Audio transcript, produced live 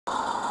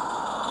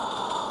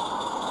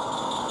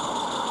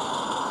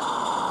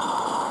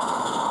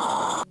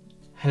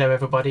Hello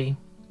everybody,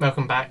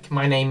 welcome back.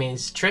 My name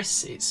is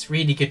Tris. It's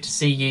really good to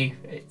see you.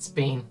 It's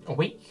been a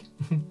week.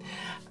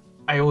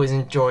 I always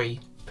enjoy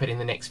putting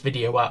the next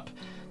video up.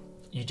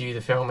 You do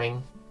the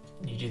filming,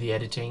 you do the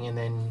editing, and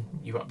then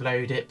you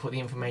upload it, put the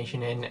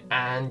information in,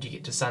 and you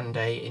get to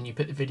Sunday and you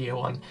put the video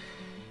on.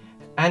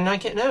 And I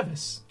get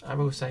nervous. I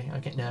will say I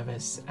get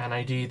nervous, and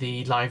I do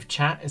the live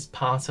chat as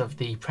part of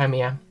the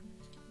premiere,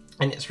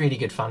 and it's really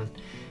good fun.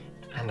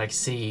 And I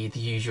see the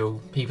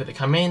usual people that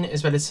come in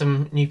as well as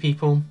some new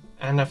people,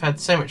 and I've had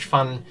so much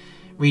fun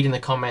reading the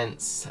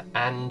comments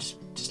and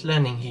just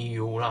learning who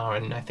you all are.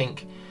 And I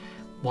think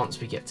once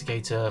we get to go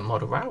to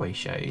model railway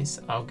shows,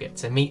 I'll get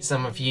to meet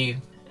some of you,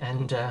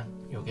 and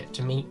you'll get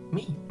to meet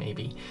me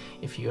maybe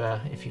if you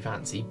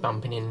fancy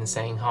bumping in and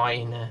saying hi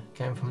and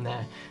going from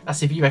there.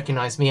 That's if you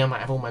recognise me. I might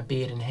have all my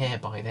beard and hair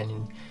by then,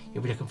 and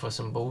you'll be looking for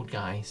some bald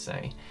guy. So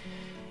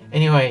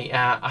anyway,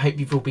 I hope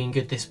you've all been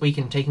good this week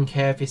and taking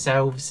care of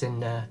yourselves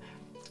and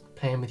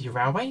playing with your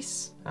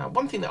railways.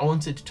 One thing that I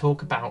wanted to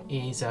talk about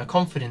is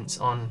confidence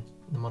on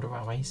the model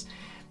railways.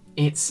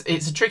 It's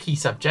a tricky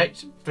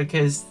subject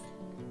because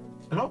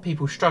a lot of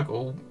people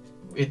struggle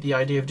with the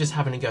idea of just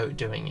having a go at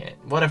doing it.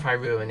 What if I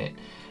ruin it?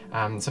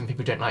 Some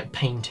people don't like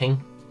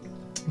painting.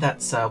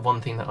 That's one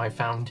thing that I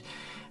found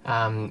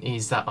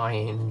is that I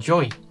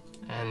enjoy.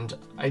 And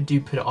I do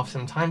put it off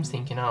sometimes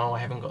thinking, oh, I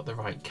haven't got the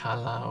right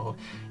colour, or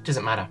it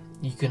doesn't matter.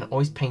 You can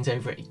always paint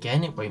over it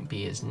again. It won't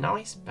be as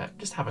nice, but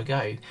just have a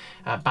go.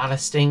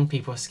 Ballasting,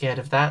 people are scared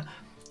of that.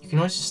 You can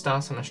always just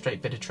start on a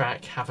straight bit of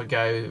track, have a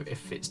go.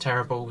 If it's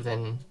terrible,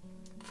 then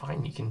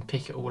fine, you can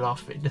pick it all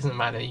off. It doesn't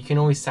matter. You can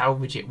always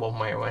salvage it one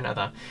way or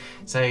another.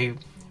 So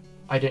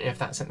I don't know if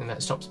that's something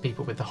that stops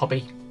people with the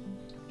hobby.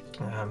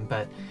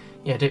 But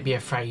yeah, don't be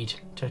afraid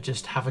to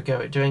just have a go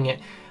at doing it.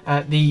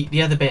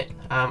 The other bit,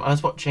 I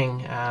was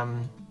watching, I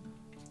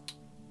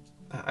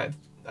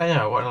don't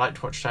know what I like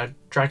to watch,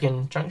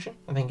 Dragon Junction,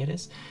 I think it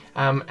is,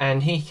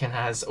 and he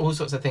has all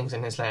sorts of things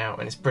in his layout,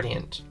 and it's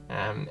brilliant.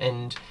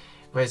 And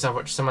whereas I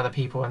watch some other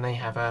people and they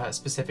have a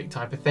specific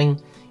type of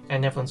thing,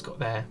 and everyone's got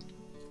their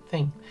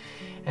thing,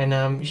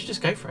 and you should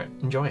just go for it,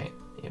 enjoy it,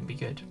 it'll be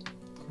good.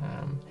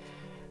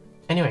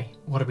 Anyway,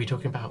 what are we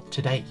talking about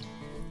today?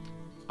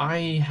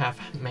 I have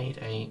made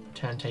a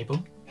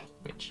turntable,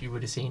 which you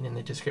would have seen in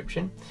the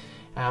description,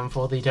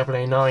 for the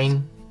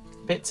 009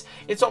 bits.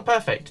 It's not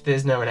perfect,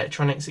 there's no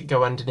electronics that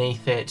go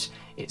underneath it,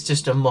 it's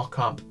just a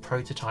mock-up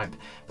prototype,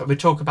 but we'll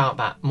talk about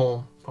that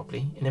more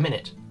probably in a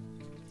minute.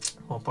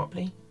 More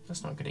properly?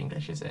 That's not good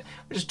English, is it?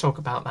 We'll just talk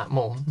about that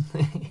more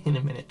in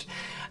a minute.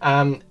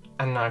 And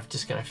I've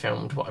just kind of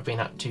filmed what I've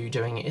been up to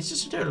doing it. It's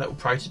just to do a little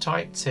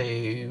prototype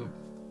to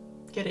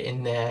get it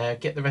in there,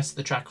 get the rest of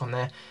the track on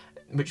there,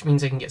 which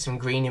means I can get some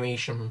greenery,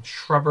 some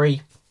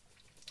shrubbery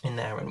in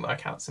there and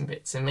work out some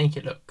bits and make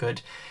it look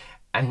good.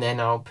 And then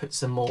I'll put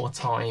some more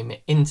time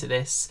into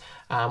this.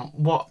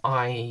 What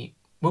I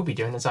will be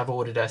doing is I've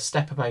ordered a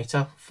stepper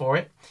motor for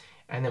it,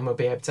 and then we'll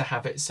be able to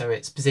have it so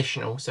it's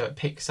positional, so it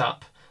picks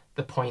up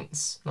the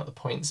points, not the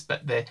points,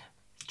 but the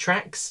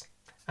tracks,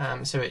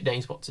 so it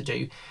knows what to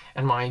do.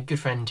 And my good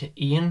friend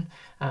Ian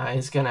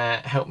is going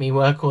to help me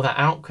work all that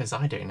out, because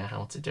I don't know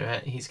how to do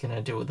it. He's going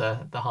to do all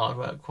the hard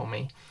work for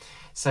me.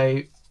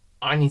 So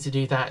I need to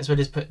do that, as well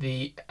as put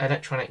the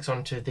electronics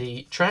onto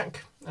the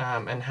track,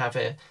 and have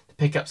the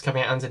pickups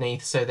coming out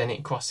underneath, so then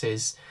it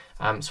crosses,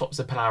 swaps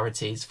the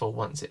polarities for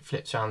once it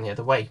flips around the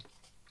other way.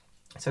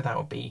 So that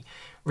will be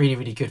really,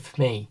 really good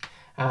for me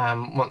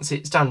once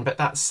it's done, but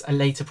that's a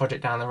later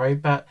project down the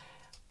road. But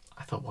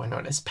I thought, why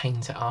not, let's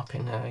paint it up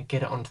and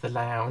get it onto the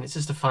layout. And it's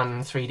just a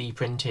fun 3D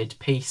printed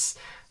piece.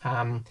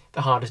 The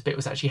hardest bit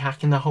was actually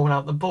hacking the hole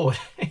out the board.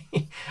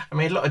 I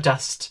made a lot of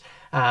dust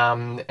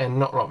and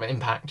not a lot of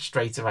impact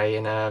straight away,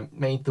 and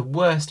made the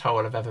worst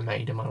hole I've ever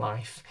made in my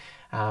life.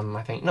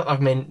 I think, not that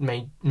I've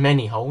made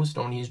many holes,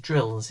 don't use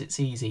drills, it's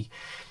easy.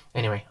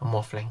 Anyway, I'm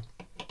waffling.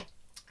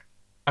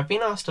 I've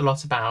been asked a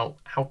lot about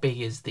how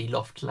big is the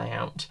loft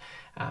layout,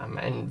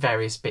 and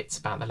various bits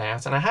about the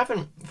layout, and I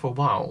haven't for a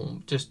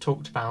while just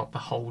talked about the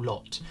whole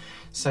lot.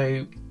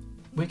 So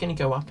we're going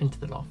to go up into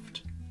the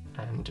loft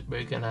and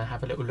we're going to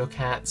have a little look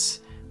at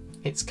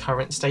its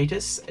current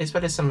status, as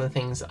well as some of the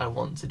things that I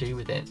want to do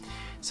with it.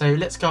 So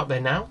let's go up there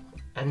now,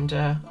 and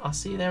I'll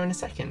see you there in a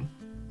second.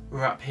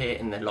 We're up here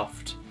in the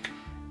loft,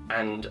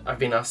 and I've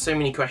been asked so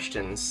many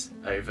questions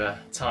over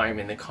time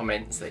in the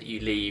comments that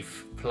you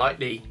leave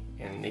politely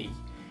in the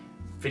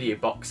video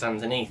box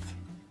underneath.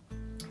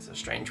 It's a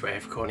strange way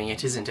of calling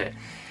it, isn't it?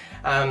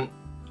 I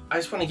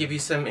just want to give you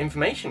some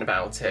information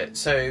about it.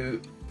 So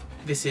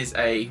this is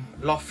a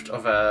loft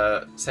of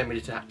a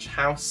semi-detached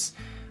house.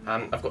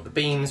 I've got the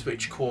beams,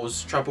 which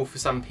cause trouble for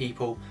some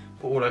people,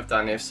 but all I've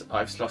done is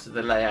I've slotted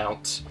the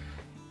layout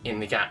in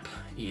the gap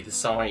either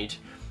side,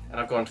 and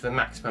I've gone to the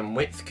maximum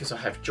width because I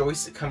have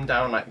joists that come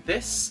down like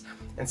this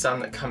and some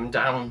that come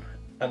down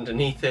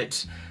underneath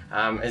it,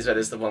 as well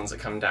as the ones that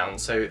come down.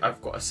 So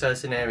I've got a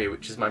certain area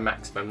which is my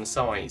maximum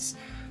size.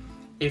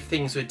 If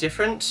things were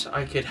different,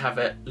 I could have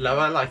it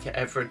lower, like at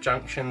Everett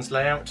Junction's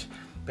layout,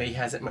 but he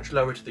has it much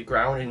lower to the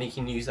ground and he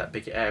can use that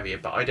bigger area,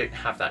 but I don't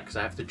have that because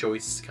I have the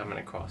joists coming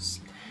across.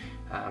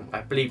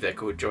 I believe they're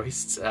called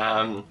joists,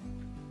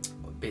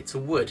 bits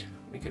of wood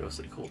we could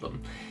also call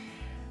them.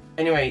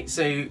 Anyway,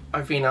 so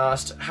I've been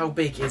asked how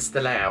big is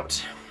the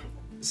layout.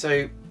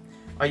 So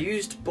I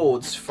used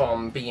boards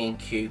from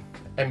B&Q,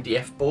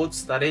 MDF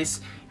boards that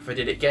is. If I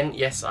did it again,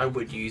 yes, I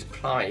would use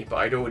ply, but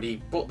I'd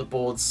already bought the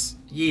boards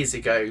years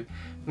ago,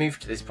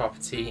 moved to this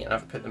property, and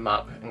I've put them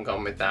up and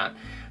gone with that.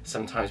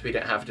 Sometimes we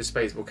don't have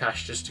disposable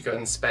cash just to go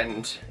and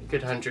spend a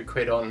good 100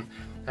 quid on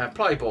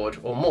plyboard,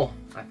 or more,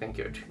 I think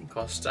it would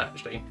cost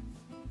actually.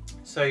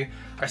 So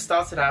I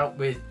started out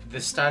with the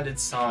standard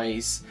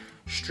size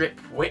strip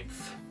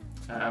width,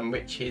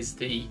 which is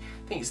I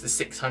think it's the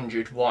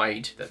 600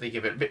 wide that they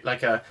give it, a bit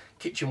like a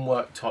kitchen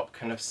worktop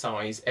kind of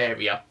size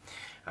area.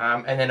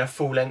 And then a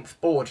full length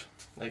board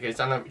that goes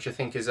down there, which I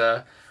think is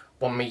a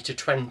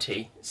 1.20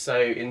 m.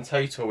 So in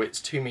total it's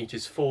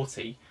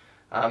 2.40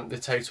 m, the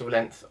total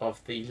length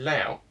of the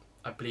layout.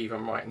 I believe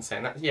I'm right in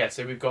saying that. Yeah,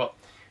 so we've got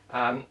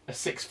a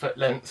 6 foot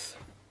length,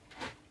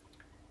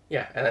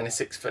 yeah, and then a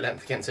 6 foot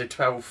length again, so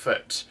 12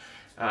 foot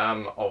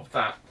of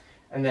that.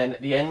 And then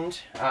at the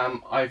end,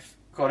 I've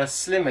got a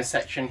slimmer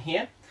section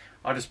here.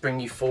 I'll just bring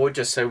you forward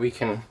just so we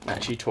can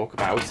actually talk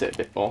about it a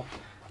bit more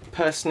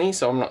personally,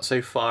 so I'm not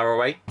so far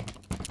away.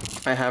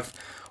 I have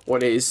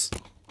what is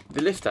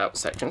the lift out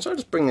section, so I'll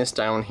just bring this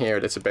down here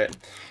a little bit,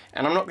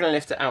 and I'm not going to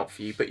lift it out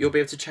for you, but you'll be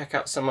able to check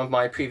out some of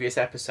my previous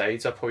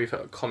episodes. I'll probably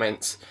put a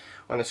comment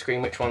on the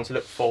screen which one to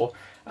look for.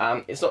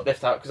 It's not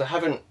lift out because I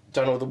haven't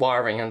done all the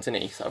wiring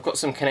underneath. I've got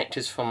some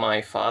connectors from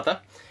my father,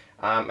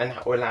 and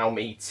that will allow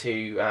me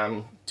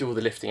to do all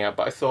the lifting out,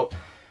 but I thought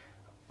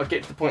I'll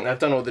get to the point that I've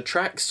done all the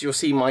tracks. You'll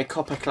see my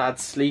copper clad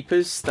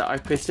sleepers that I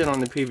put in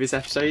on the previous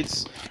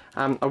episodes.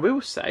 I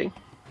will say,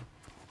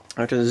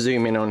 I'll just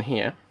zoom in on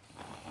here.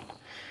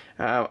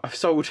 I've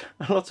sold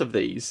a lot of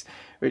these,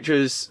 which I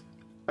was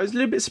a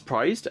little bit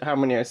surprised at how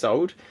many I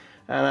sold,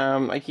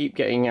 and I keep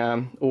getting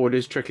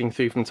orders trickling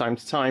through from time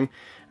to time,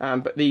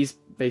 but these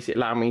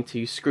basically allow me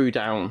to screw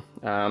down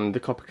the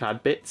copper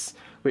clad bits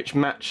which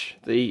match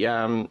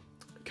the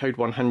code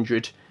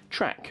 100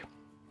 track.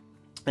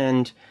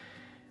 And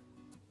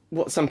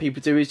what some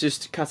people do is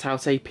just cut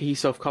out a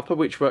piece of copper,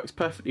 which works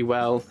perfectly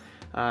well.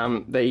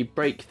 They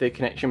break the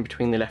connection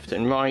between the left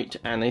and right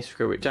and they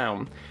screw it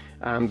down.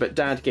 But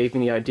Dad gave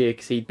me the idea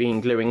because he'd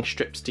been gluing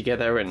strips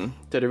together and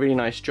did a really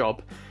nice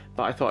job.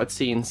 But I thought I'd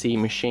CNC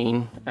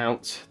machine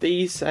out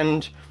these,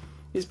 and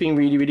it's been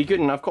really, really good.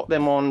 And I've got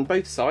them on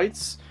both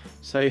sides.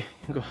 So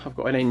I've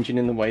got an engine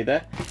in the way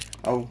there.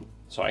 Oh,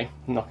 sorry,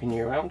 knocking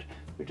you around.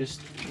 We'll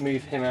just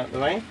move him out the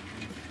way.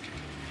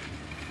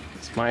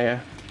 It's my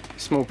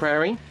small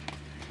prairie.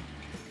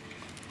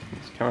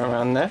 Let's come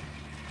around there.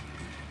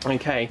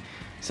 Okay,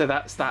 so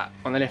that's that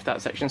on the lift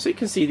out section, so you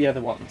can see the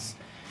other ones.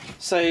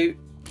 So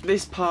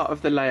this part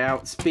of the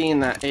layout, being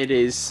that it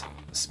is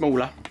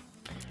smaller,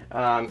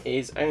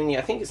 is only,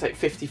 I think it's like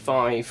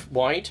 55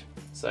 wide,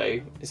 so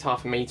it's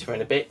half a metre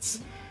and a bit.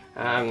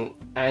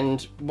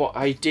 And what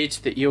I did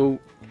that you'll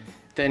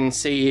then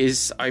see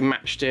is I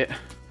matched it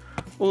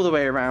all the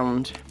way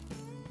around.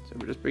 So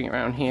we'll just bring it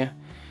around here.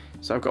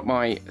 So I've got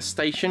my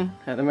station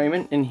at the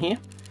moment in here.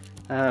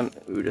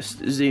 We'll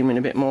just zoom in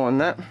a bit more on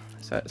that.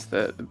 So that's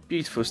the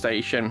beautiful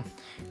station,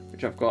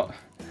 which I've got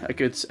a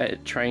good set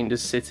of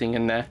trainers sitting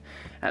in there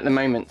at the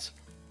moment.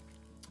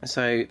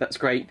 So that's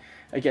great.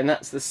 Again,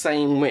 that's the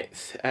same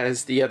width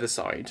as the other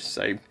side.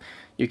 So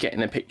you're getting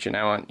the picture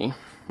now, aren't you?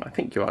 I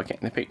think you are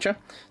getting the picture.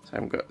 So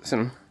I've got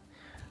some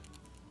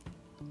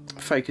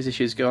focus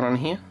issues going on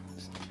here.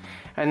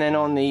 And then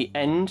on the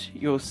end,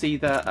 you'll see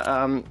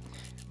that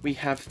we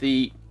have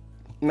the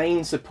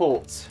main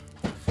support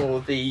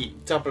for the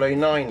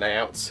 009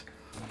 layout. So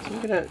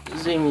I'm going to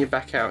zoom you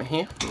back out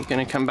here. I'm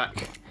going to come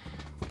back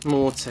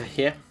more to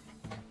here.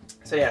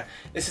 So yeah,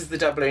 this is the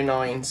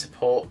 009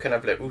 support kind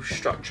of little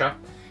structure,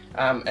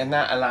 and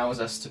that allows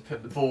us to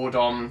put the board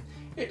on.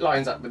 It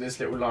lines up with this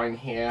little line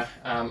here.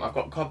 I've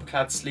got copper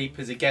clad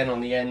sleepers again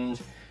on the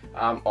end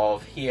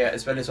of here,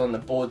 as well as on the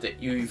board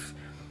that you've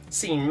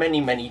seen many,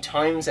 many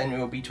times and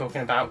we'll be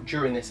talking about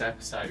during this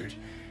episode.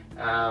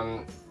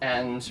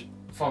 And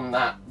from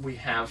that we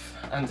have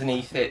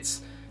underneath it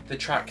the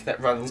track that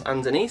runs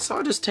underneath. So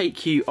I'll just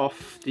take you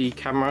off the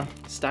camera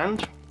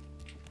stand.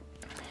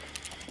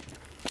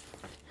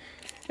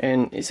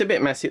 And it's a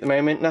bit messy at the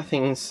moment,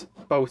 nothing's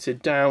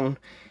bolted down.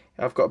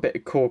 I've got a bit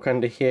of cork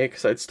under here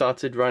because I'd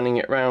started running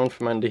it round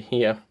from under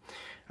here.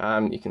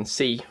 You can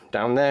see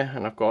down there,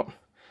 and I've got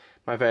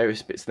my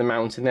various bits of the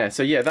mountain there.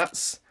 So yeah,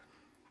 that's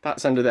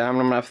under there. I'm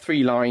gonna have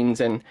 3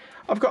 lines, and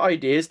I've got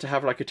ideas to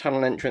have like a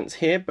tunnel entrance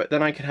here, but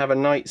then I could have a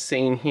night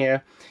scene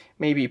here,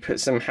 maybe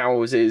put some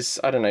houses,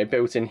 I don't know,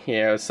 built in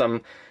here,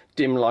 some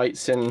dim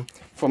lights, and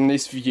from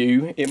this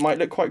view it might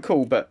look quite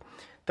cool, but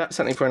that's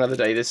something for another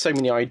day. There's so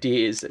many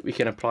ideas that we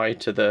can apply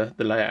to the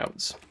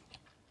layouts.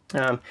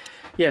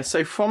 Yeah,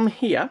 so from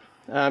here,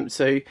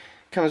 so it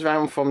comes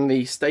around from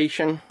the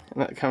station,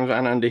 and that comes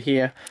around under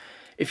here.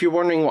 If you're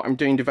wondering what I'm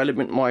doing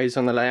development wise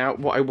on the layout,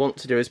 what I want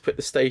to do is put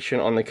the station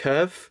on the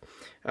curve,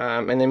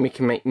 and then we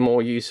can make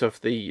more use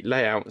of the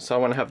layout. So I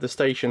want to have the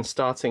station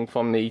starting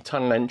from the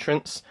tunnel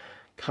entrance,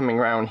 coming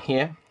around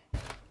here,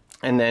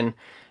 and then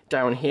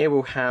down here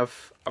we'll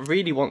have, I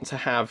really want to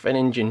have an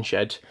engine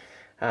shed.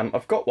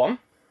 I've got one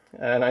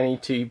and I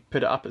need to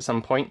put it up at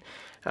some point,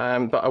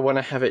 but I want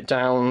to have it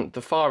down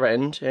the far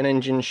end, an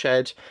engine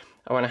shed.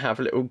 I want to have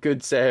a little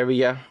goods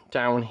area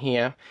down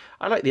here.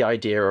 I like the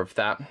idea of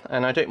that,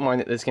 and I don't mind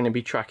that there's going to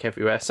be track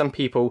everywhere. Some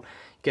people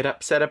get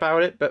upset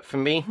about it, but for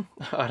me,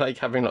 I like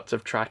having lots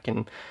of track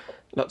and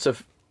lots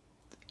of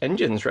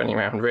engines running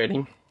around,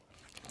 really.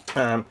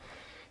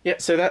 Yeah,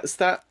 so that's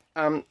that.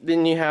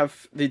 Then you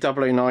have the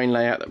 009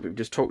 layout that we've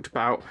just talked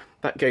about.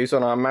 That goes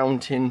on our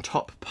mountain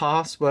top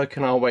pass,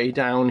 working our way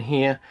down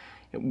here.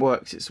 It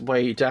works its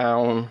way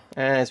down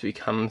as we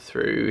come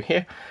through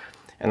here,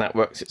 and that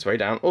works its way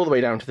down all the way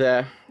down to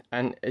there.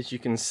 And as you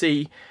can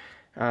see,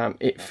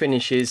 it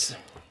finishes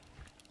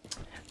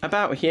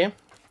about here.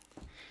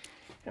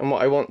 And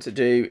what I want to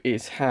do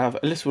is have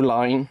a little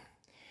line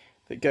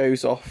that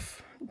goes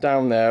off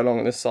down there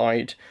along the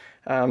side.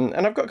 And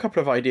I've got a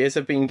couple of ideas.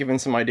 I've been given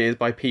some ideas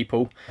by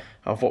people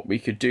of what we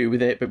could do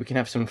with it, but we can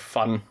have some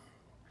fun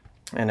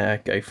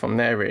and go from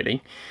there,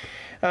 really.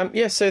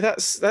 Yeah, so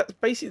that's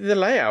basically the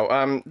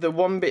layout. The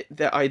one bit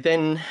that I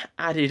then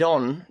added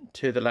on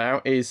to the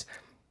layout is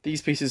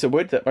these pieces of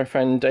wood that my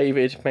friend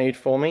David made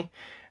for me.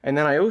 And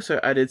then I also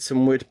added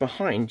some wood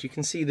behind. You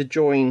can see the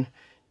join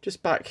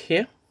just back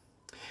here.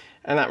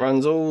 And that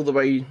runs all the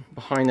way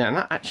behind there. And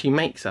that actually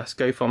makes us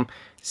go from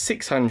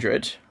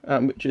 600,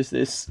 which is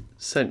this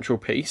central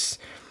piece.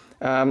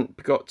 We've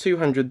got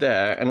 200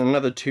 there and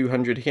another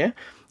 200 here.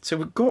 So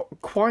we've got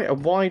quite a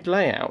wide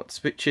layout,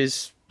 which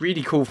is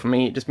really cool for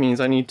me. It just means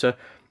I need to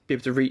be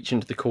able to reach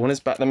into the corners.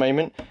 But at the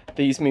moment,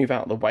 these move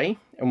out of the way.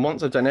 And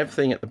once I've done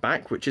everything at the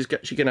back, which is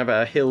actually going to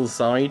have a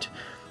hillside,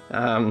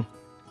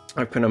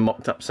 I've kind of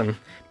mocked up some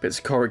bits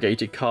of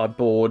corrugated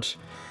cardboard,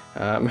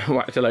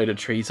 whacked a load of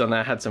trees on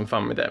there, had some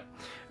fun with it.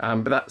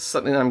 But that's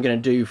something that I'm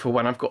going to do for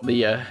when I've got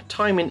the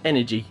time and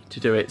energy to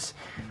do it.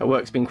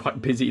 Work's been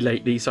quite busy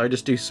lately, so I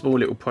just do small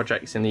little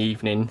projects in the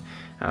evening,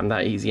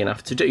 that easy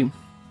enough to do.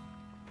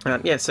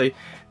 Yeah, so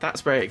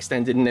that's very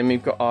extended, and then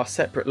we've got our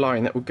separate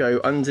line that will go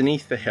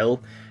underneath the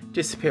hill,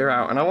 disappear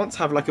out, and I want to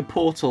have like a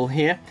portal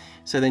here,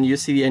 so then you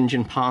see the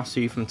engine pass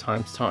through from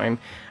time to time.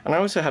 And I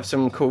also have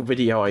some cool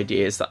video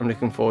ideas that I'm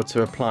looking forward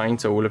to applying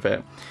to all of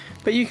it.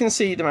 But you can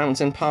see the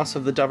mountain pass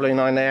of the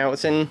 009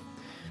 layouts, and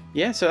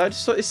yeah, so I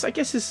just thought I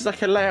guess this is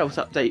like a layout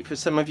update for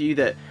some of you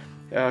that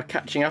are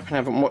catching up and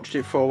haven't watched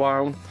it for a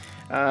while.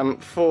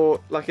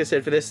 Like I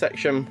said, for this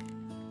section,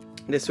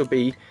 this will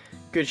be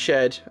good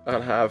shed.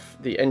 I'll have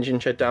the engine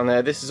shed down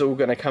there. This is all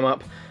going to come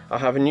up. I'll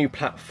have a new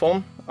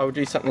platform. I'll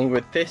do something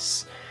with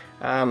this.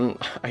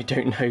 I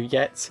don't know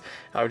yet.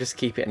 I'll just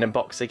keep it in a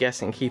box, I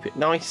guess, and keep it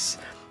nice.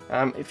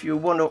 If you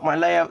wonder what my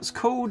layout's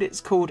called,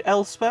 it's called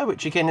Elsewhere,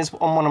 which again is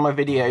on one of my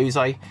videos.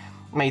 I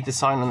made the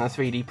sign on the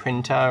 3D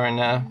printer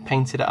and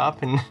painted it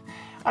up, and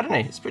I don't know,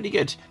 it's pretty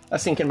good. I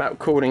was thinking about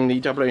calling the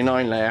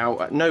 009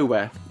 layout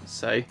Nowhere,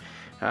 so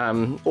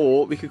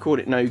or we could call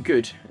it No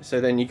Good.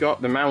 So then you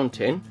got the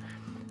mountain,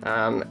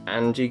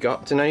 and you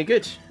got to No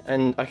Good,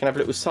 and I can have a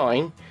little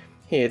sign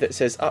here that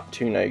says up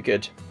to No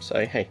Good.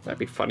 So hey, that'd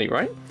be funny,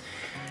 right?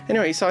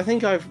 Anyway, so I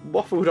think I've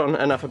waffled on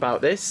enough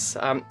about this.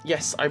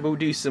 Yes, I will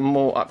do some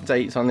more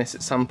updates on this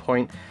at some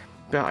point,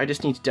 but I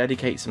just need to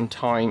dedicate some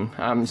time.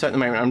 So at the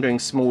moment I'm doing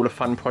smaller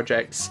fun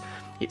projects.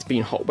 It's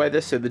been hot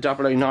weather, so the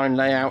 009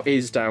 layout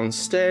is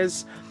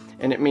downstairs,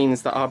 and it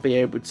means that I'll be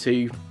able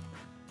to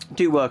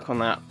do work on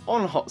that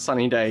on hot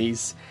sunny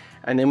days,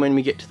 and then when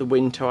we get to the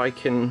winter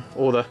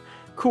or the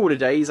cooler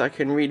days, I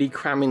can really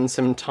cram in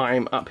some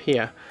time up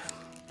here.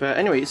 But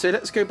anyway, so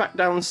let's go back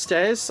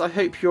downstairs. I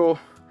hope you're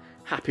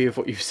happy with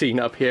what you've seen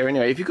up here.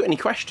 Anyway, if you've got any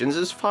questions,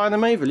 just fire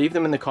them over, leave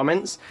them in the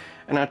comments,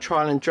 and I'll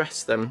try and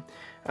address them.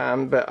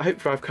 But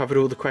hopefully I've covered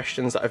all the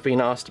questions that I've been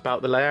asked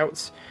about the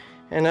layouts.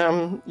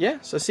 And yeah,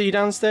 so see you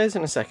downstairs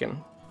in a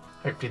second.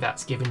 Hopefully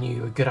that's given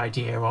you a good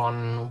idea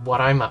on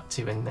what I'm up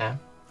to in there.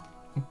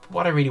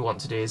 What I really want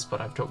to do is,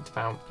 what I've talked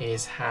about,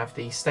 is have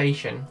the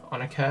station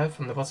on a curve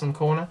from the bottom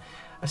corner.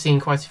 I've seen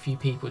quite a few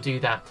people do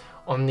that.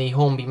 On the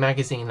Hornby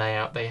magazine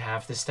layout, they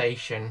have the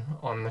station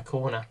on the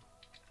corner,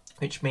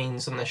 which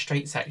means on the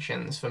straight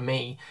sections, for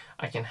me,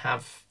 I can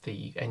have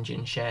the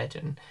engine shed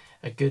and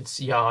a goods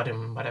yard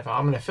and whatever.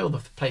 I'm going to fill the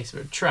place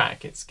with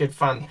track. It's good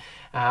fun.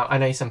 I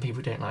know some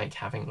people don't like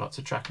having lots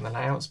of track in the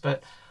layouts,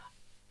 but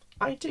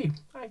I do.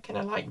 I kind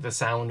of like the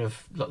sound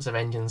of lots of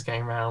engines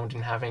going around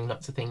and having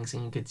lots of things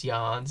in goods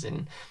yards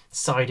and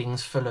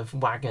sidings full of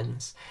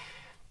wagons.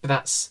 But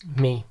that's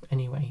me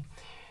anyway.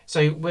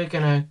 So we're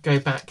going to go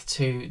back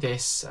to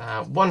this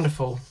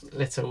wonderful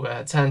little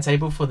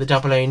turntable for the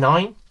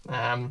 009.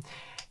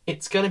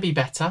 It's going to be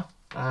better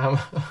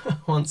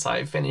once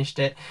I've finished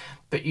it,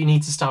 but you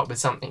need to start with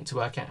something to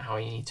work out how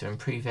you need to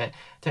improve it.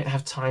 Don't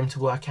have time to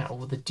work out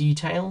all the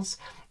details.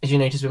 As you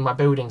notice with my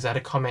buildings, I had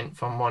a comment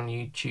from one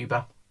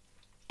YouTuber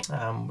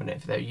whether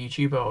they're a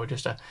YouTuber or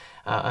just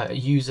a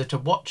user to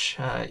watch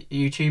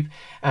YouTube,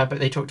 but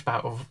they talked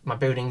about my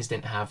buildings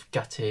didn't have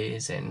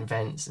gutters and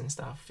vents and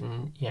stuff,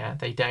 and yeah,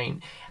 they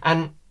don't.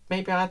 And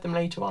maybe I'll add them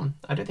later on.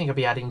 I don't think I'll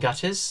be adding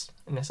gutters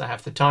unless I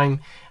have the time,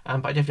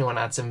 but I definitely want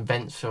to add some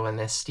vents for when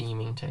they're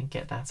steaming to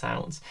get that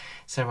out.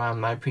 So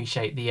I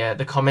appreciate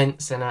the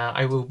comments, and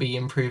I will be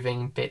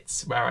improving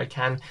bits where I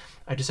can.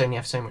 I just only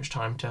have so much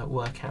time to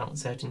work out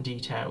certain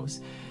details.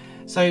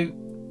 So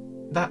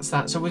that's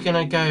that. So we're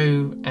gonna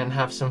go and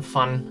have some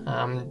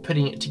fun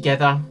putting it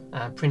together,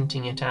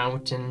 printing it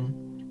out,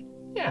 and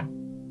yeah,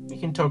 we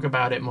can talk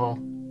about it more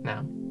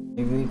now.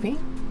 Hey, Ruby.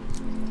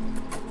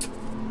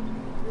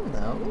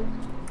 Hello.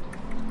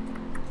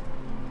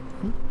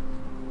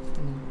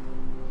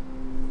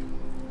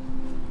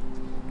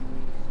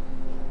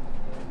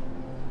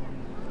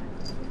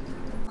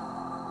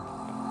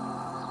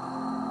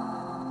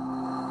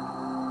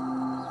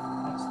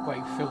 That's the way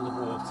you fill the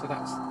water.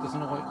 There's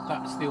an oil.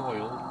 That's the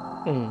oil.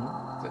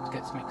 That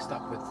gets mixed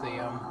up with the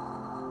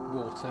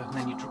water, and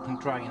then you can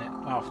drain it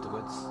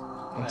afterwards.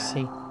 I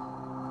see.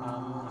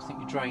 I think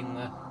you drain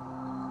the.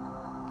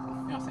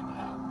 Yeah, I think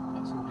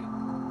that's all. You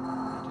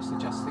just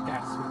adjust the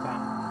gas with that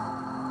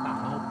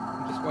knob,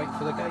 and just wait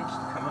for the gauge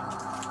to come up.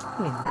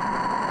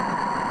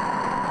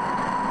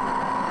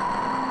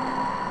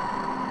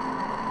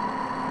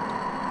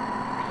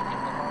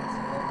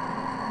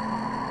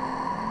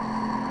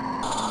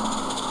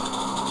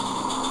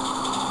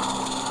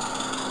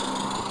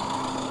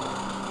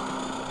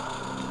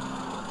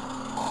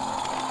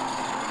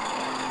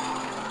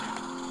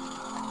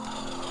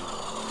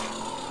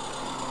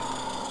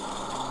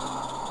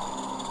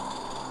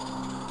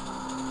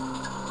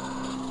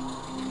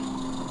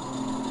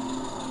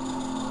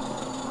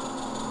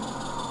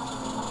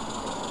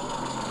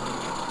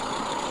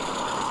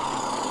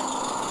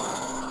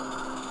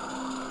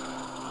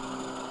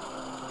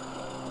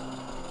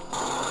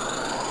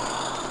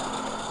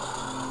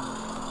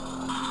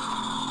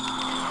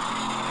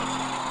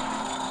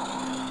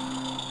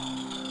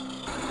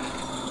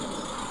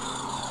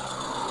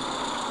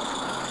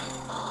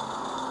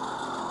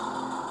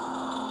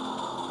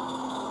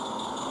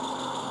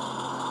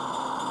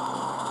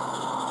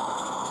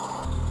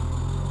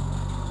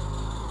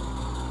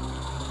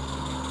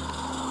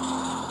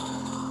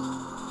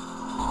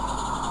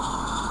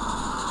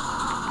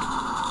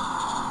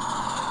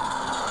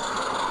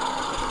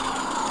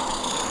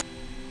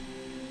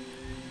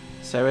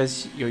 So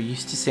as you're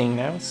used to seeing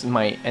now, this is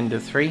my Ender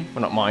 3,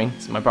 well not mine,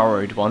 it's my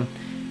borrowed one.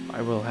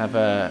 I will have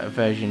a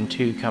version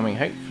 2 coming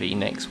hopefully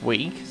next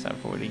week, as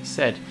I've already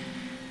said.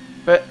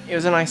 But it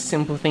was a nice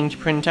simple thing to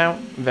print out,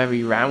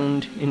 very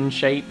round in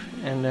shape,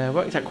 and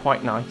worked out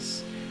quite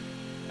nice.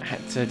 I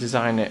had to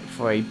design it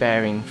for a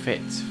bearing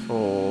fit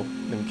for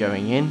them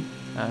going in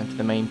to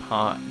the main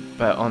part,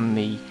 but on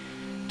the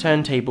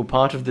turntable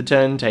part of the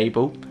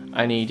turntable,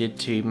 I needed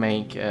to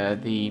make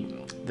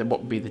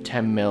what would be the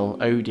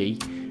 10mm OD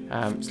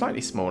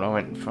slightly smaller. I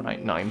went for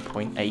like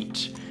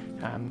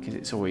 9.8 because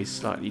it's always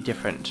slightly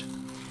different.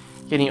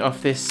 Getting it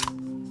off this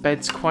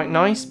bed's quite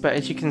nice, but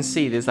as you can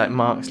see there's like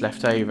marks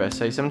left over,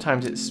 so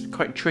sometimes it's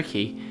quite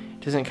tricky.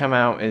 It doesn't come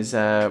out as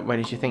well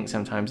as you think.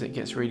 Sometimes it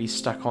gets really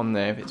stuck on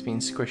there if it's been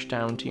squished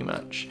down too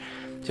much.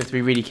 So you have to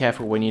be really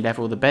careful when you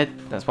level the bed.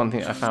 That's one thing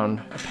that I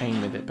found a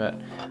pain with it,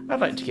 but I'd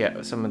like to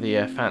get some of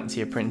the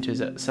fancier printers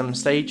at some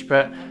stage,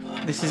 but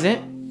this is it.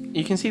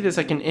 You can see there's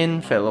like an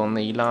infill on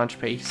the large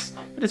piece.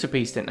 The little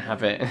piece didn't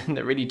have it, and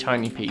the really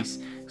tiny piece,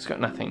 it's got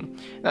nothing.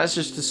 That's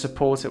just to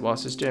support it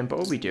whilst it's doing, but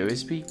all we do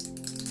is we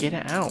get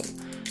it out.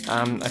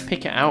 I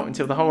pick it out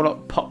until the whole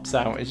lot pops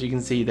out, as you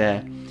can see there.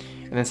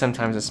 And then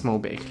sometimes a small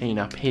bit of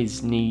cleanup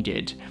is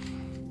needed.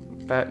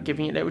 But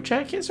giving it a little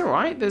check, it's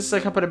alright. There's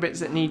a couple of bits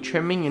that need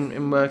trimming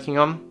and working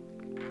on,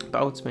 but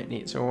ultimately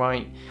it's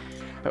alright.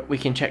 But we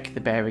can check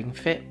the bearing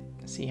fit,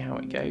 see how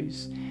it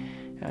goes.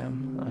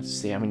 I'll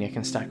just see how many I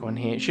can stack on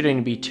here. It should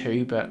only be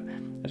 2, but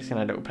I just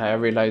gonna have a little play. I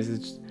realise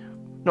there's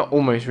not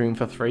almost room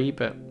for 3,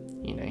 but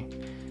you know,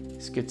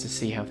 it's good to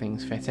see how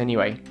things fit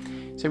anyway.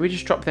 So we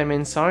just drop them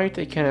inside.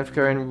 They kind of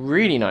go in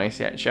really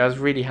nicely actually. I was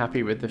really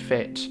happy with the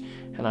fit,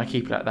 and I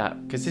keep it like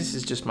that because this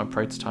is just my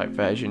prototype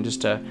version,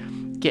 just to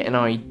get an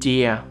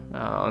idea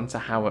onto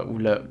how it will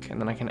look, and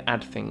then I can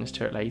add things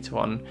to it later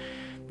on.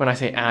 When I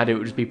say add, it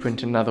would just be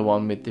print another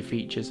one with the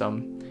features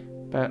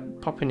on.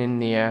 But popping in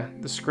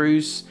the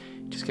screws,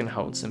 just going to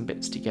hold some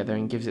bits together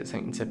and gives it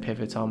something to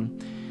pivot on.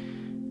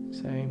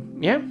 So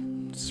yeah,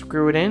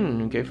 screw it in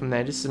and go from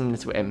there. Just some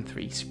little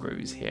M3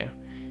 screws here,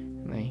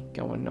 and they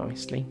go on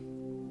nicely.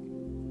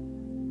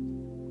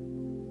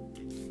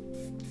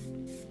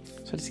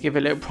 So just give it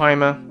a little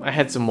primer. I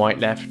had some white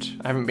left.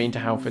 I haven't been to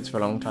Halfords for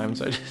a long time,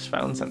 so I just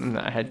found something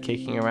that I had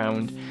kicking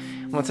around.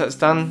 Once that's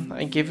done,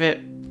 I give it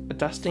a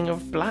dusting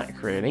of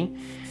black, really.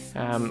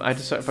 I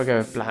just thought if I go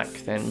with black,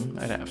 then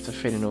I don't have to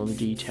fill in all the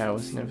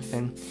details and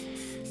everything.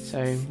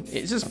 So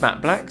it's just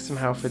matte black, some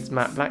Halfords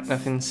matte black,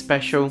 nothing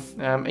special.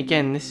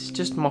 Again, this is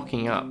just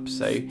mocking up,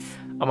 so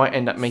I might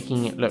end up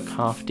making it look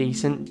half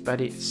decent,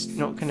 but it's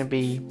not going to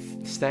be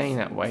staying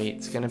that way.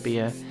 It's going to be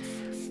a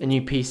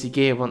new piece of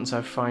gear once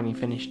I've finally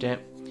finished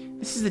it.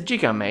 This is the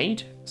jig I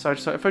made. So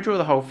if I draw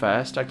the hole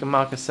first, I can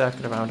mark a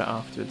circle around it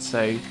afterwards. So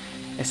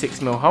a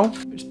 6mm hole,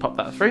 just pop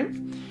that through.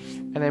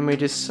 And then we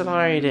just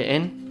slide it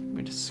in.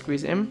 We just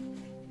squeeze it in.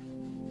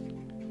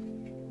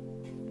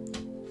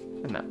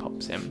 And that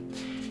pops in.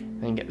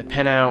 Then get the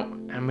pen out,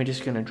 and we're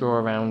just going to draw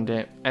around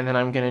it. And then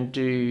I'm going to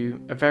do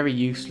a very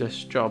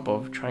useless job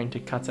of trying to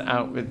cut it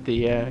out with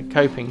the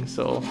coping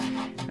saw.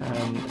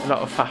 A lot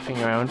of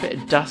faffing around, a bit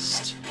of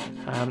dust.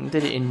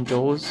 Did it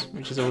indoors,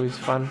 which is always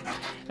fun.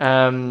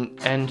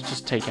 And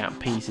just take out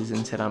pieces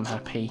until I'm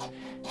happy.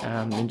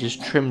 And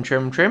just trim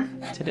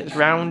till it's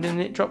round and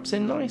it drops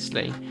in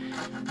nicely.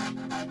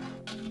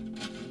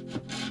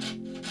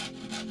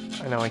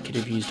 I know I could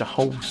have used a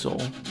hole saw,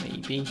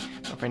 maybe.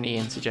 My friend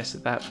Ian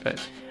suggested that,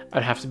 but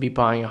I'd have to be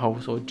buying a hole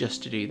saw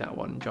just to do that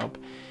one job.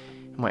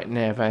 I might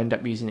never end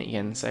up using it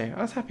again, so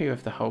I was happy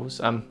with the holes.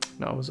 Not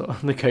holes saw,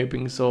 the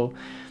coping saw.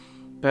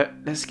 But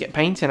let's get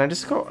painting. I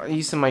just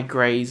use some of my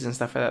greys and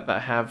stuff like that that I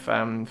have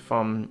from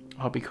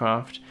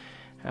Hobbycraft.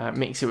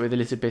 Mix it with a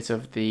little bit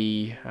of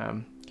the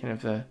I'm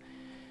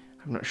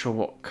not sure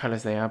what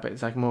colours they are, but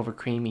it's like more of a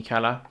creamy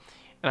colour.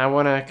 And I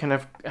want to kind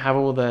of have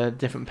all the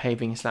different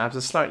paving slabs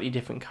a slightly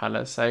different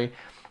colour, so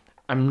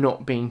I'm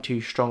not being too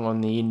strong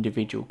on the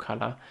individual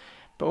colour.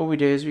 But all we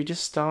do is we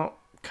just start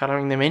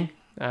colouring them in.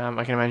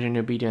 I can imagine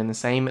you'll be doing the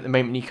same. At the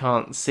moment you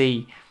can't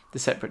see the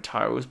separate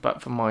tiles,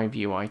 but from my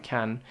view I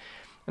can.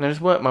 And I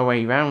just work my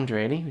way around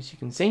really, as you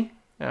can see.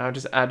 I'll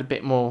just add a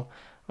bit more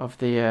of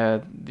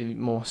the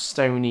more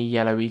stony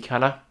yellowy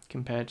colour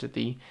compared to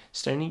the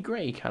stony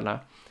grey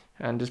colour,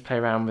 and just play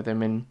around with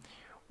them. And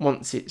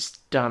once it's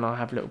done, I'll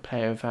have a little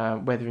play of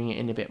weathering it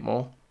in a bit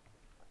more.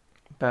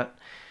 But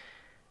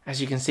as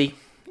you can see,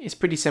 it's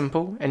pretty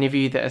simple. Any of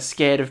you that are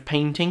scared of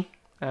painting,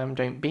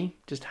 don't be.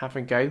 Just have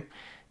a go.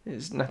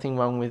 There's nothing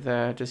wrong with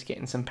just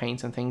getting some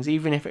paint on things,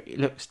 even if it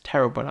looks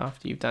terrible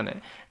after you've done it.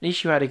 At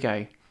least you had a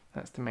go.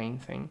 That's the main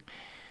thing.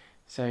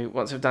 So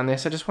once I've done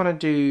this, I just want to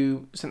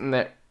do something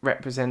that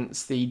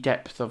represents the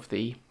depth of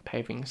the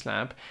paving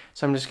slab.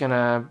 So I'm just going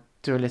to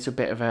do a little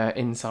bit of an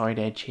inside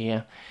edge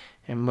here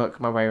and work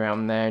my way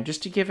around there,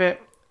 just to give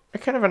it a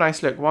kind of a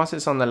nice look whilst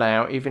it's on the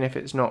layout, even if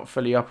it's not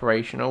fully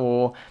operational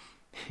or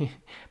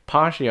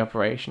partially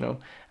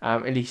operational.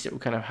 At least it will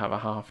kind of have a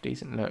half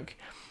decent look.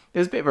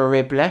 There's a bit of a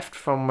rib left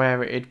from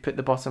where it had put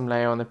the bottom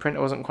layer on the print.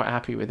 I wasn't quite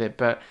happy with it,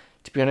 but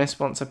to be honest,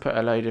 once I put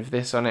a load of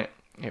this on it,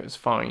 it was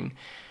fine.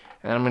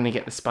 And I'm going to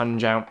get the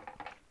sponge out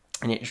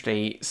and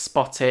actually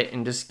spot it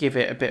and just give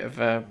it a bit of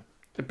a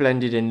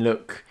blended in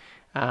look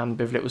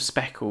with little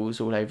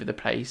speckles all over the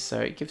place, so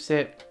it gives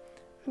it,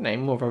 I don't know,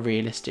 more of a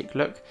realistic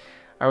look.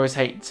 I always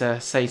hate to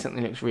say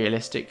something looks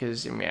realistic,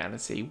 because in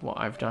reality what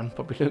I've done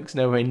probably looks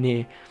nowhere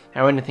near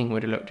how anything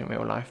would have looked in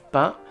real life,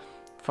 but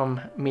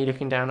from me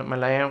looking down at my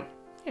layout,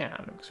 yeah,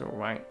 it looks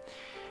alright.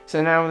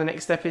 So now the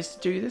next step is to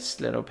do this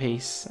little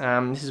piece.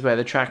 This is where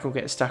the track will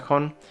get stuck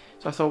on.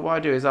 So I thought what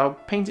I'll do is I'll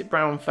paint it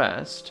brown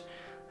first,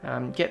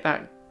 get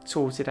that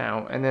sorted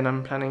out, and then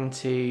I'm planning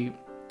to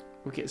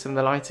get some of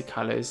the lighter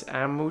colours,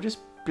 and we'll just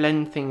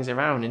blend things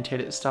around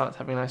until it starts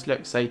having a nice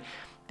look. So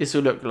this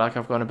will look like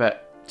I've gone a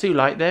bit too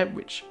light there,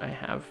 which I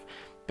have,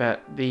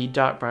 but the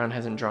dark brown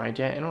hasn't dried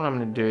yet, and all I'm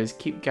going to do is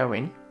keep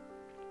going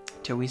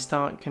till we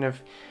start kind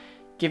of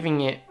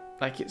giving it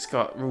like it's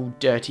got real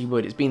dirty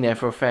wood. It's been there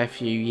for a fair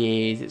few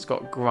years, it's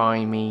got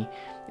grimy,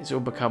 it's all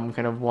become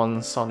kind of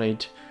one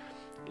solid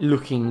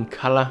looking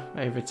colour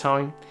over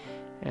time,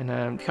 and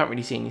you can't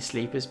really see any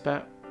sleepers,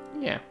 but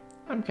yeah,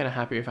 I'm kind of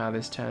happy with how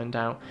this turned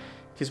out,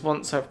 because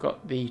once I've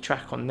got the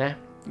track on there,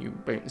 you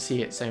won't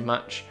see it so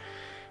much,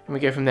 and we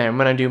go from there. And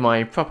when I do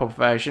my proper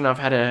version, I've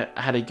had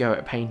a go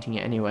at painting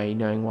it anyway,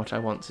 knowing what I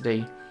want to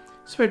do.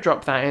 So we'll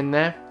drop that in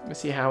there, we'll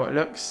see how it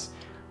looks.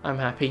 I'm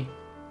happy.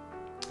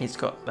 It's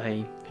got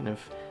a kind of,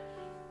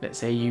 let's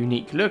say,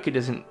 unique look. It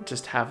doesn't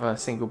just have a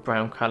single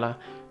brown colour.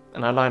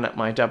 And I line up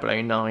my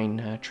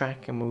 009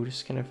 track, and we'll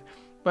just kind of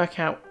work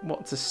out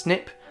what to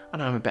snip. I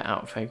know I'm a bit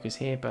out of focus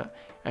here, but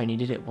I only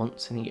did it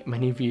once and you get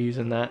many views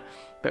on that.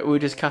 But we'll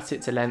just cut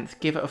it to length,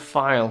 give it a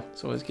file.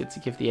 It's always good to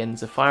give the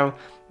ends a file,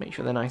 make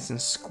sure they're nice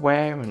and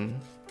square and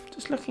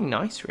just looking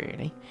nice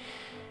really.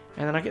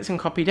 And then I get some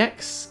copy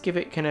decks, give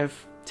it kind of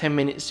 10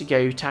 minutes to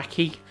go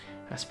tacky.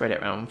 I spread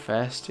it around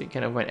first, it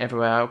kind of went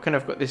everywhere. I kind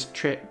of got this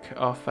trick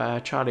off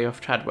Charlie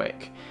off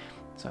Chadwick.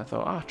 So I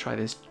thought, I'll try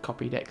this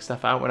copy deck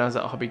stuff out. When I was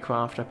at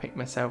Hobbycraft, I picked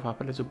myself up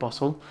a little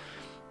bottle.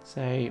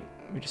 So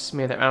we just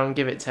smear that around,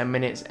 give it 10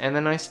 minutes, and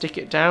then I stick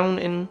it down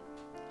and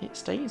it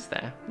stays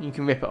there. You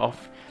can rip it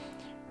off,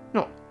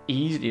 not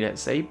easily,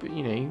 let's say, but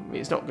you know,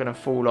 it's not going to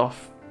fall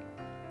off.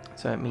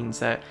 So it means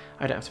that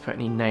I don't have to put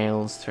any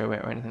nails through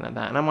it or anything like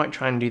that. And I might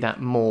try and do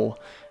that more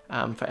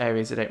for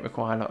areas that don't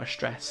require a lot of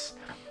stress.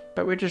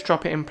 But we'll just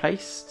drop it in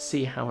place,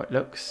 see how it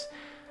looks.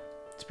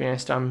 To be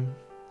honest, I'm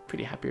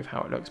pretty happy with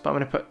how it looks. But I'm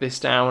going to put this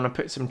down, I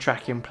put some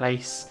track in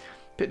place,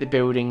 put the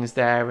buildings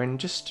there, and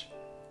just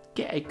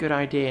get a good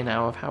idea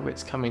now of how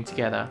it's coming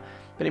together.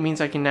 But it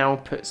means I can now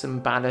put some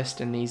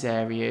ballast in these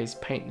areas,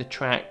 paint the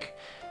track,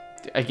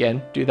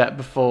 again, do that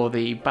before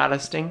the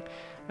ballasting,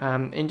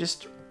 and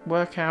just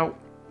work out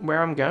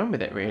where I'm going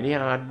with it really.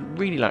 And I'd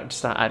really like to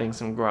start adding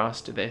some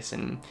grass to this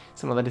and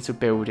some other little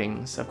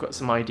buildings. I've got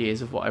some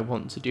ideas of what I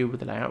want to do with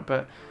the layout,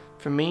 but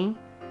for me,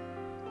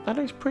 that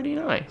looks pretty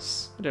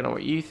nice. I don't know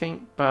what you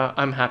think, but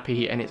I'm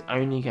happy and it's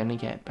only going to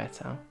get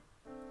better.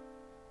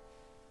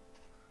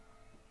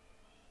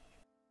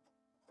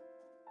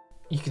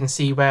 You can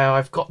see where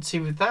I've got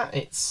to with that.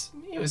 It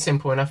was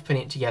simple enough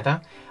putting it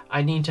together.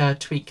 I need to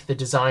tweak the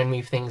design,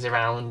 move things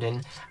around,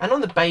 and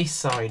on the base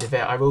side of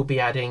it I will be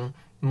adding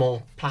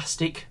more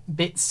plastic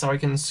bits so I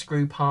can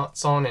screw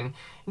parts on and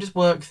just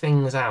work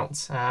things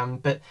out.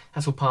 But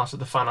that's all part of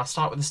the fun. I'll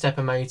start with the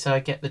stepper motor,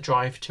 get the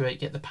drive to it,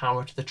 get the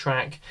power to the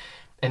track,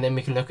 and then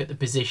we can look at the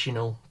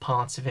positional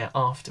part of it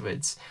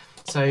afterwards.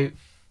 So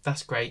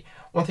that's great.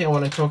 One thing I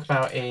want to talk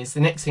about is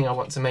the next thing I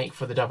want to make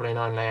for the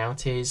 009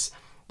 layout is,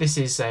 this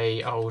is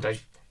a old, I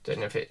don't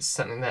know if it's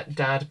something that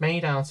Dad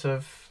made out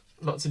of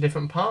lots of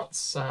different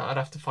parts, I'd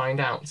have to find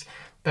out,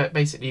 but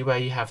basically where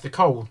you have the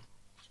coal,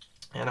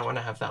 and I want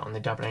to have that on the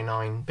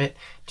 009 bit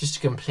just to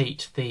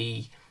complete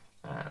the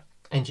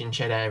engine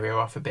shed area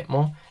off a bit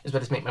more, as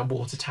well as make my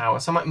water tower.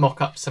 So I might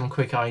mock up some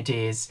quick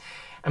ideas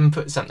and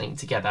put something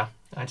together.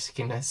 I just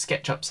can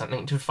sketch up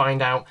something to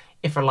find out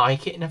if I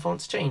like it and if I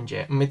want to change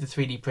it. And with the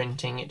 3D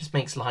printing, it just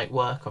makes light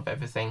work of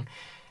everything.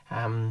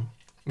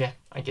 Yeah,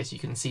 I guess you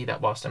can see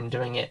that whilst I'm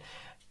doing it.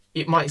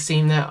 It might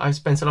seem that I've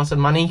spent a lot of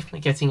money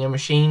getting a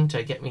machine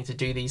to get me to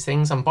do these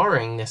things. I'm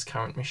borrowing this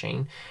current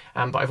machine,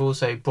 but I've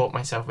also bought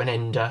myself an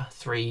Ender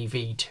 3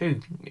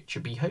 V2, which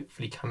should be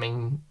hopefully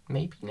coming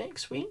maybe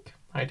next week.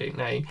 I don't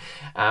know.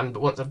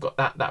 But once I've got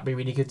that, that'd be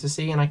really good to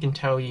see, and I can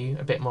tell you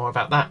a bit more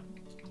about that.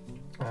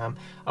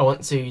 I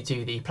want to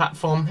do the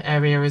platform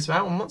area as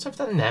well, and once I've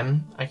done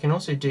them, I can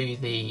also do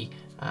the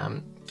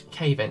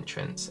cave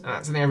entrance, and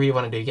that's something I really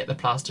want to do, get the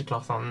plaster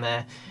cloth on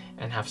there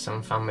and have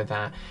some fun with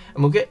that.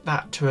 And we'll get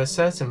that to a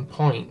certain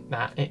point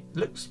that it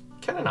looks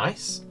kind of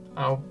nice.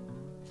 I'll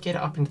get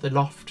it up into the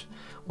loft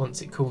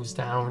once it cools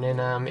down,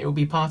 and it will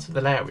be part of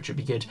the layout, which would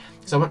be good.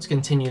 So I want to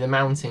continue the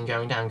mounting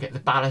going down, get the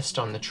ballast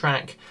on the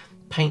track,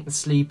 paint the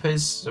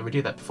sleepers, so we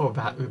do that before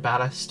with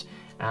ballast,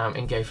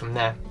 and go from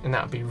there. And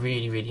that would be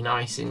really, really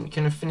nice, and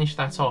kind of finish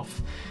that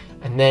off.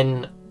 And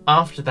then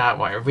after that,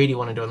 what I really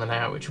want to do on the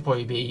layout, which will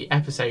probably be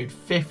episode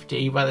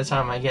 50 by the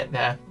time I get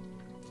there,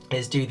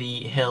 is do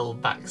the hill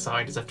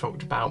backside, as I've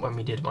talked about when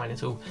we did my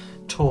little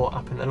tour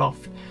up in the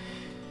loft.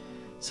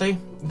 So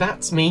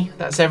that's me,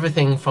 that's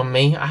everything from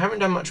me. I haven't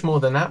done much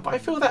more than that, but I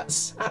feel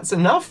that's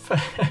enough.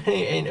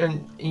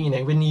 and you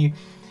know, when you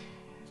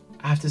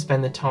have to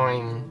spend the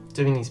time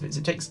doing these bits,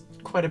 it takes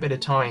quite a bit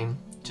of time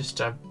just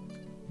to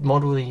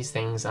model these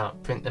things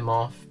up, print them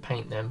off,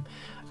 paint them.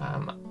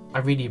 I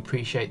really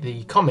appreciate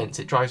the comments.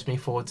 It drives me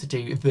forward to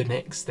do the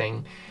next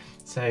thing.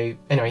 So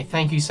anyway,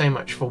 thank you so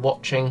much for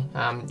watching.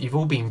 You've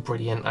all been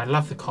brilliant. I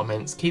love the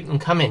comments. Keep them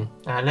coming.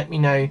 Let me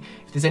know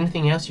if there's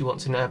anything else you want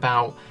to know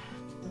about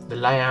the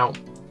layout,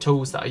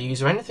 tools that I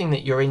use, or anything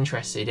that you're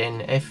interested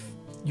in. If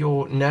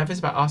you're nervous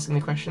about asking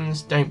the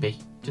questions, don't be.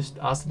 Just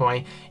ask them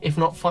away. If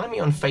not, find me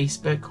on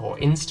Facebook or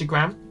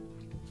Instagram.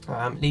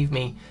 Leave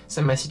me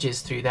some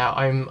messages through there.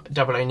 I'm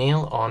Double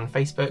O'Neill on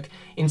Facebook.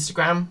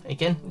 Instagram,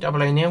 again,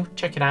 Double O'Neill.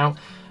 Check it out.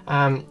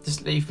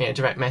 Just leave me a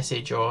direct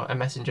message or a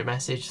messenger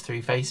message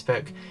through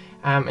Facebook,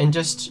 and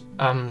just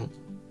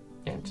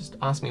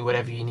ask me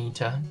whatever you need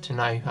to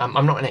know.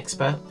 I'm not an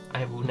expert.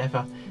 I will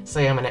never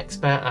say I'm an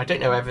expert. I don't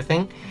know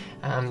everything,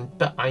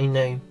 but I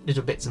know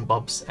little bits and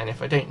bobs, and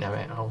if I don't know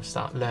it, I'll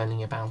start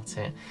learning about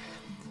it.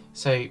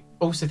 So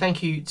also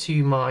thank you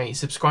to my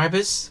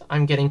subscribers.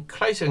 I'm getting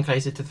closer and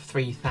closer to the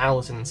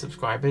 3,000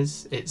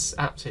 subscribers. It's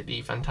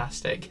absolutely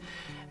fantastic,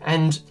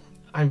 and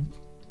I'm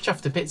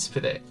chuffed to bits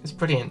with it. It's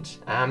brilliant.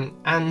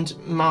 And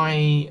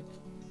my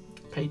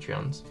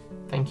Patreons,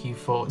 thank you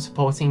for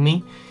supporting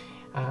me.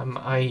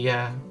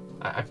 I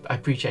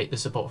appreciate the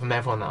support from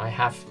everyone that I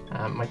have.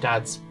 My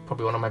dad's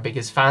probably one of my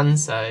biggest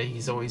fans.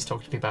 He's always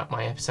talked to me about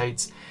my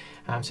episodes.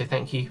 So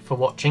thank you for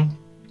watching,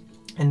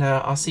 and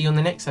I'll see you on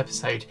the next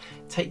episode.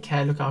 Take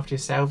care, look after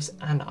yourselves,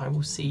 and I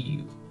will see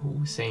you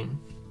all soon.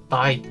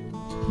 Bye.